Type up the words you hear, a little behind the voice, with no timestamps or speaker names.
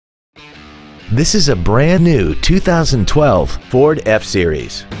This is a brand new 2012 Ford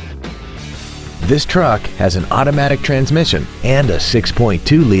F-Series. This truck has an automatic transmission and a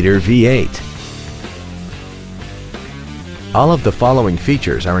 6.2-liter V8. All of the following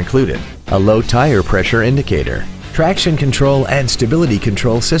features are included: a low tire pressure indicator, traction control and stability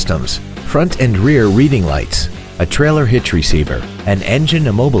control systems, front and rear reading lights, a trailer hitch receiver, an engine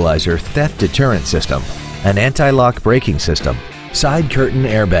immobilizer theft deterrent system, an anti-lock braking system, side curtain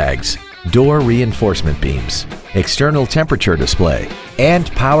airbags, door reinforcement beams, external temperature display, and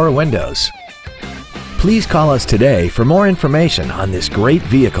power windows. Please call us today for more information on this great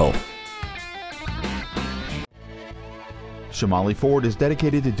vehicle. Shamaley Ford is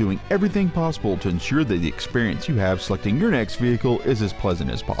dedicated to doing everything possible to ensure that the experience you have selecting your next vehicle is as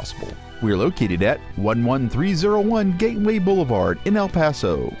pleasant as possible. We are located at 11301 Gateway Boulevard in El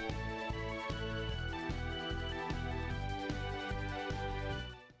Paso.